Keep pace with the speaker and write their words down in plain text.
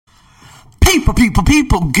People,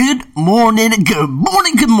 good morning.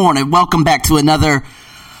 Welcome back to another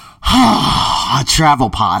a travel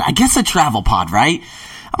pod. I guess a travel pod, right?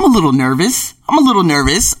 I'm a little nervous.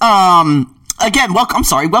 Again,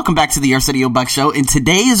 welcome back to the Arsenio Buck Show, and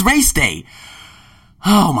today is race day.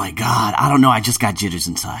 Oh my God, I don't know, I just got jitters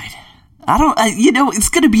inside. It's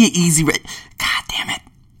gonna be an easy race. God damn it.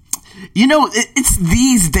 It's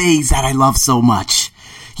these days that I love so much.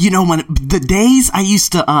 When the days I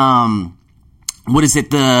used to,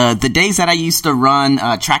 the days that I used to run,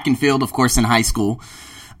 track and field, of course, in high school,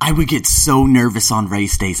 I would get so nervous on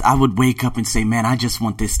race days. I would wake up and say, man, I just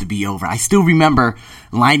want this to be over. I still remember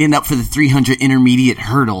lining up for the 300 intermediate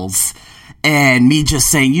hurdles and me just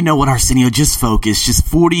saying, you know what, Arsenio, just focus, just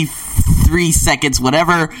 43 seconds,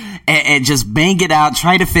 whatever, and just bang it out,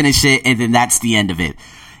 try to finish it, and then that's the end of it.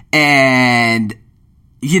 And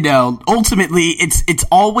ultimately, it's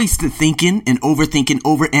always the thinking and overthinking,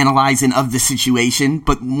 overanalyzing of the situation.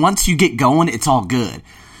 But once you get going, it's all good.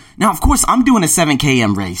 Now, of course, I'm doing a 7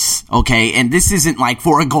 km race, okay? And this isn't like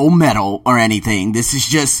for a gold medal or anything. This is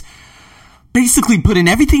just basically putting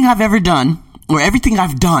everything I've ever done, or everything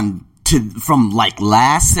I've done from like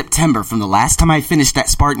last September, from the last time I finished that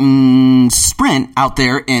Spartan sprint out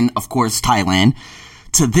there in, of course, Thailand,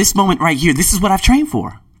 to this moment right here. This is what I've trained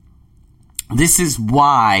for. This is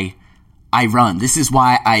why I run. This is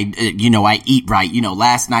why I eat right.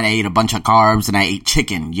 Last night I ate a bunch of carbs and I ate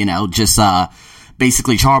chicken,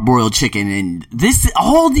 basically charbroiled chicken. And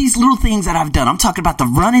all these little things that I've done. I'm talking about the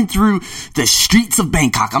running through the streets of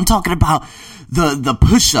Bangkok. I'm talking about the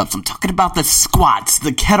push-ups. I'm talking about the squats,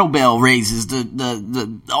 the kettlebell raises,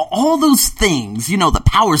 the all those things, the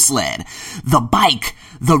power sled, the bike,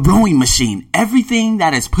 the rowing machine. Everything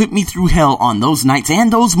that has put me through hell on those nights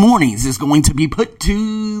and those mornings is going to be put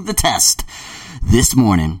to the test this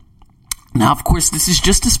morning. Now, of course, this is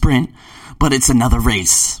just a sprint, but it's another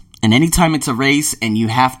race. And anytime it's a race and you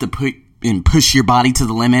have to push your body to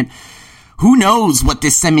the limit, who knows what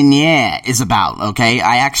this Seminyih is about, okay?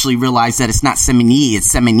 I actually realized that it's not Seminyih,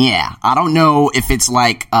 it's Seminyih. I don't know if it's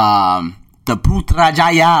like, the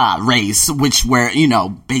Putrajaya race, where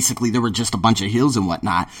basically there were just a bunch of hills and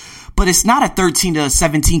whatnot. But it's not a 13 to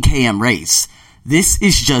 17 km race. This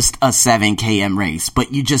is just a 7 km race,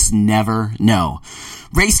 but you just never know.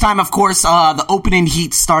 Race time, of course, the opening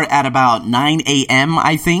heats start at about 9 a.m.,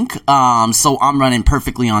 I think. So I'm running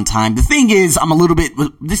perfectly on time. The thing is,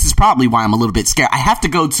 this is probably why I'm a little bit scared. I have to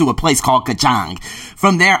go to a place called Kajang.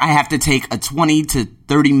 From there, I have to take a 20 to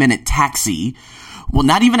 30 minute taxi. Well,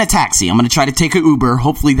 not even a taxi. I'm going to try to take an Uber.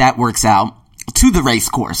 Hopefully that works out to the race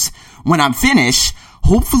course. When I'm finished,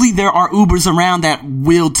 hopefully there are Ubers around that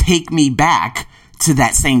will take me back to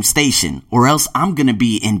that same station, or else I'm going to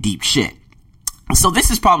be in deep shit. So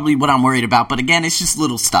this is probably what I'm worried about. But again, it's just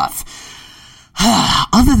little stuff.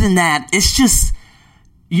 Other than that, it's just,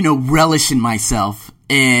 relishing myself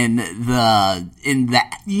in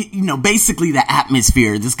basically the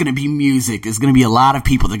atmosphere. There's going to be music. There's going to be a lot of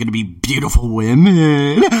people. There're going to be beautiful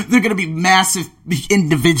women. They're going to be massive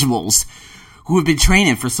individuals who have been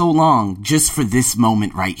training for so long just for this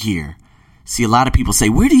moment right here. See, a lot of people say,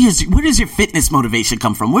 where does your fitness motivation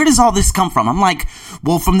come from? Where does all this come from? I'm like,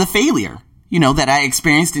 well, from the failure, that I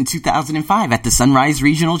experienced in 2005 at the Sunrise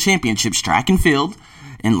Regional Championships track and field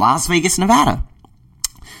in Las Vegas, Nevada.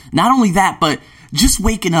 Not only that, but just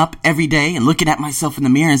waking up every day and looking at myself in the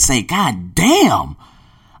mirror and say, God damn,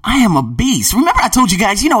 I am a beast. Remember I told you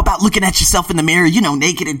guys, about looking at yourself in the mirror,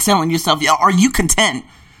 naked, and telling yourself, are you content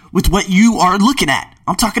with what you are looking at?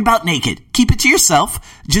 I'm talking about naked. Keep it to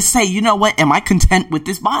yourself. Just say, you know what? Am I content with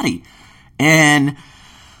this body? And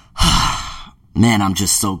man, I'm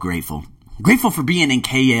just so grateful. Grateful for being in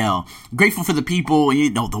KL. Grateful for the people,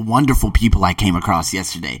 the wonderful people I came across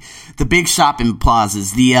yesterday. The big shopping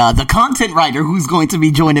plazas. The content writer who's going to be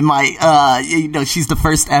joining my, she's the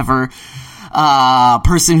first ever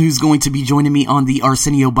person who's going to be joining me on the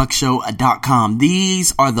ArsenioBuckShow.com.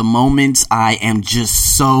 These are the moments I am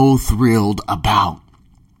just so thrilled about.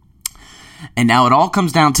 And now it all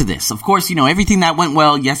comes down to this. Of course, everything that went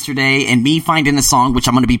well yesterday and me finding a song, which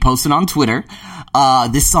I'm going to be posting on Twitter.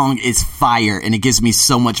 This song is fire and it gives me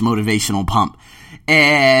so much motivational pump.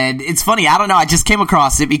 And it's funny, I don't know, I just came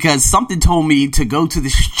across it because something told me to go to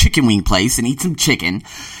this chicken wing place and eat some chicken.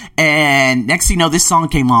 And next thing you know, this song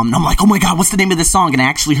came on and I'm like, oh my God, what's the name of this song? And I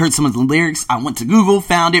actually heard some of the lyrics. I went to Google,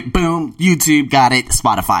 found it, boom, YouTube, got it,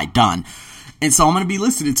 Spotify, done. And so I'm going to be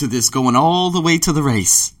listening to this going all the way to the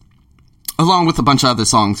race, along with a bunch of other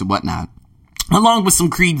songs and whatnot, along with some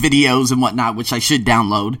Creed videos and whatnot, which I should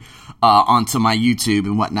download onto my YouTube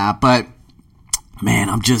and whatnot. But man,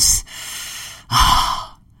 I'm just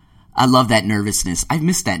I love that nervousness. I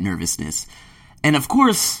miss that nervousness. And of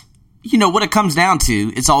course, you know what it comes down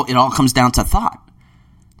to, it all comes down to thought.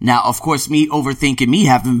 Now, of course, me overthinking, me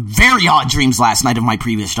having very odd dreams last night of my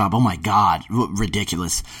previous job. Oh my God,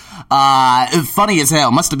 ridiculous. Funny as hell.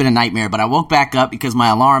 Must have been a nightmare, but I woke back up because my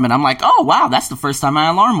alarm, and I'm like, oh wow, that's the first time my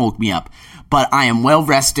alarm woke me up. But I am well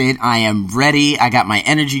rested. I am ready. I got my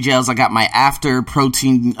energy gels. I got my after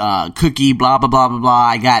protein, cookie, blah, blah, blah, blah, blah.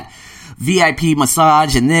 I got VIP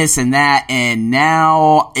massage and this and that. And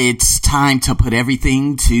now it's time to put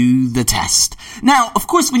everything to the test. Now, of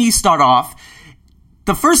course, when you start off,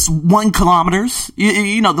 the first 1 kilometers,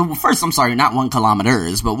 not 1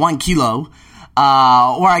 kilometers, but 1 kilo, or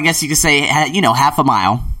I guess you could say, half a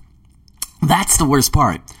mile. That's the worst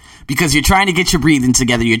part. Because you're trying to get your breathing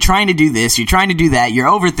together, you're trying to do this, you're trying to do that, you're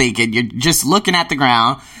overthinking, you're just looking at the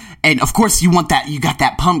ground, and of course you got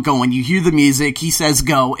that pump going, you hear the music, he says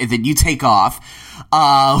go, and then you take off.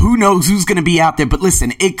 Who knows who's gonna be out there, but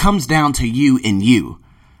listen, it comes down to you and you.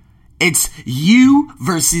 It's you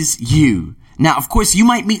versus you. Now, of course, you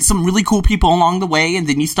might meet some really cool people along the way, and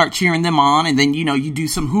then you start cheering them on, and then, you do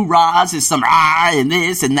some hoorahs and some and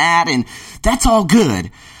this and that, and that's all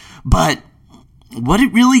good. But what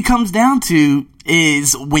it really comes down to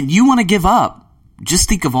is when you want to give up, just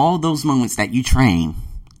think of all those moments that you train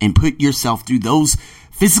and put yourself through those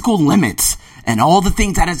physical limits and all the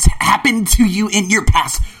things that has happened to you in your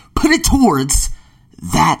past. Put it towards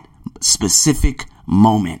that specific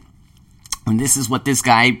moment. And this is what this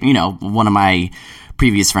guy, one of my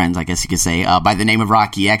previous friends, I guess you could say, by the name of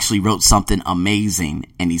Rocky, actually wrote something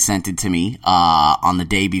amazing, and he sent it to me on the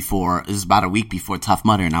day before. It was about a week before Tough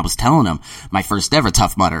Mudder, and I was telling him my first ever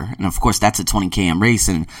Tough Mudder, and of course that's a 20 km race,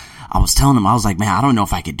 and I was telling him, I was like, man, I don't know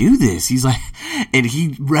if I could do this. He's like, and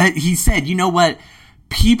he said, you know what?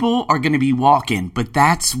 People are going to be walking, but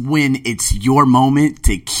that's when it's your moment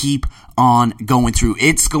to keep on going through.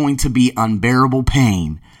 It's going to be unbearable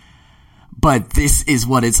pain. But this is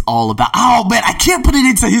what it's all about. Oh man, I can't put it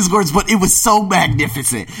into his words, but it was so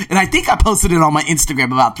magnificent. And I think I posted it on my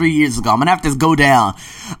Instagram about 3 years ago. I'm gonna have to go down,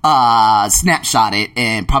 snapshot it,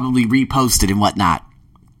 and probably repost it and whatnot.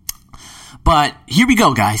 But here we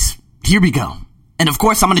go, guys. Here we go. And of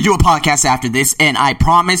course, I'm gonna do a podcast after this, and I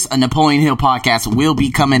promise a Napoleon Hill podcast will be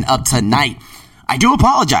coming up tonight. I do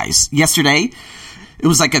apologize. Yesterday, it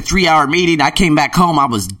was like a 3-hour meeting. I came back home. I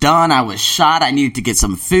was done. I was shot. I needed to get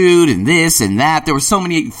some food and this and that. There were so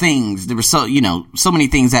many things. There were so many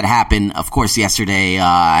things that happened. Of course, yesterday,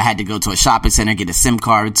 I had to go to a shopping center, get a SIM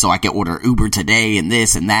card so I could order Uber today and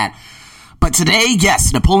this and that. But today,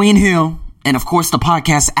 yes, Napoleon Hill, and of course the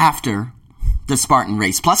podcast after the Spartan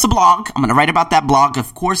race, plus a blog. I'm going to write about that blog,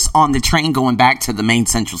 of course, on the train going back to the main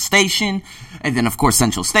Central Station. And then, of course,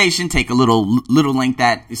 Central Station, take a little link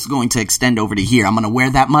that is going to extend over to here. I'm going to wear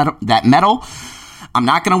that medal. I'm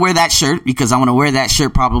not going to wear that shirt because I want to wear that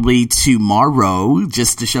shirt probably tomorrow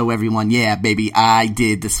just to show everyone, yeah, baby, I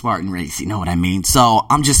did the Spartan race. You know what I mean? So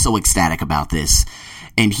I'm just so ecstatic about this.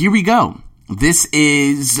 And here we go. This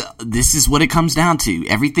is what it comes down to.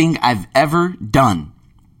 Everything I've ever done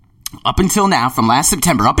up until now, from last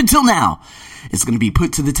September up until now, is going to be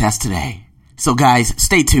put to the test today. So guys,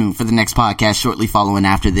 stay tuned for the next podcast shortly following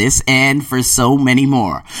after this, and for so many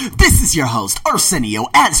more. This is your host, Arsenio,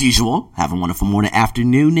 as usual. Have a wonderful morning,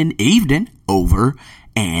 afternoon, and evening. Over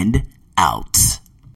and out.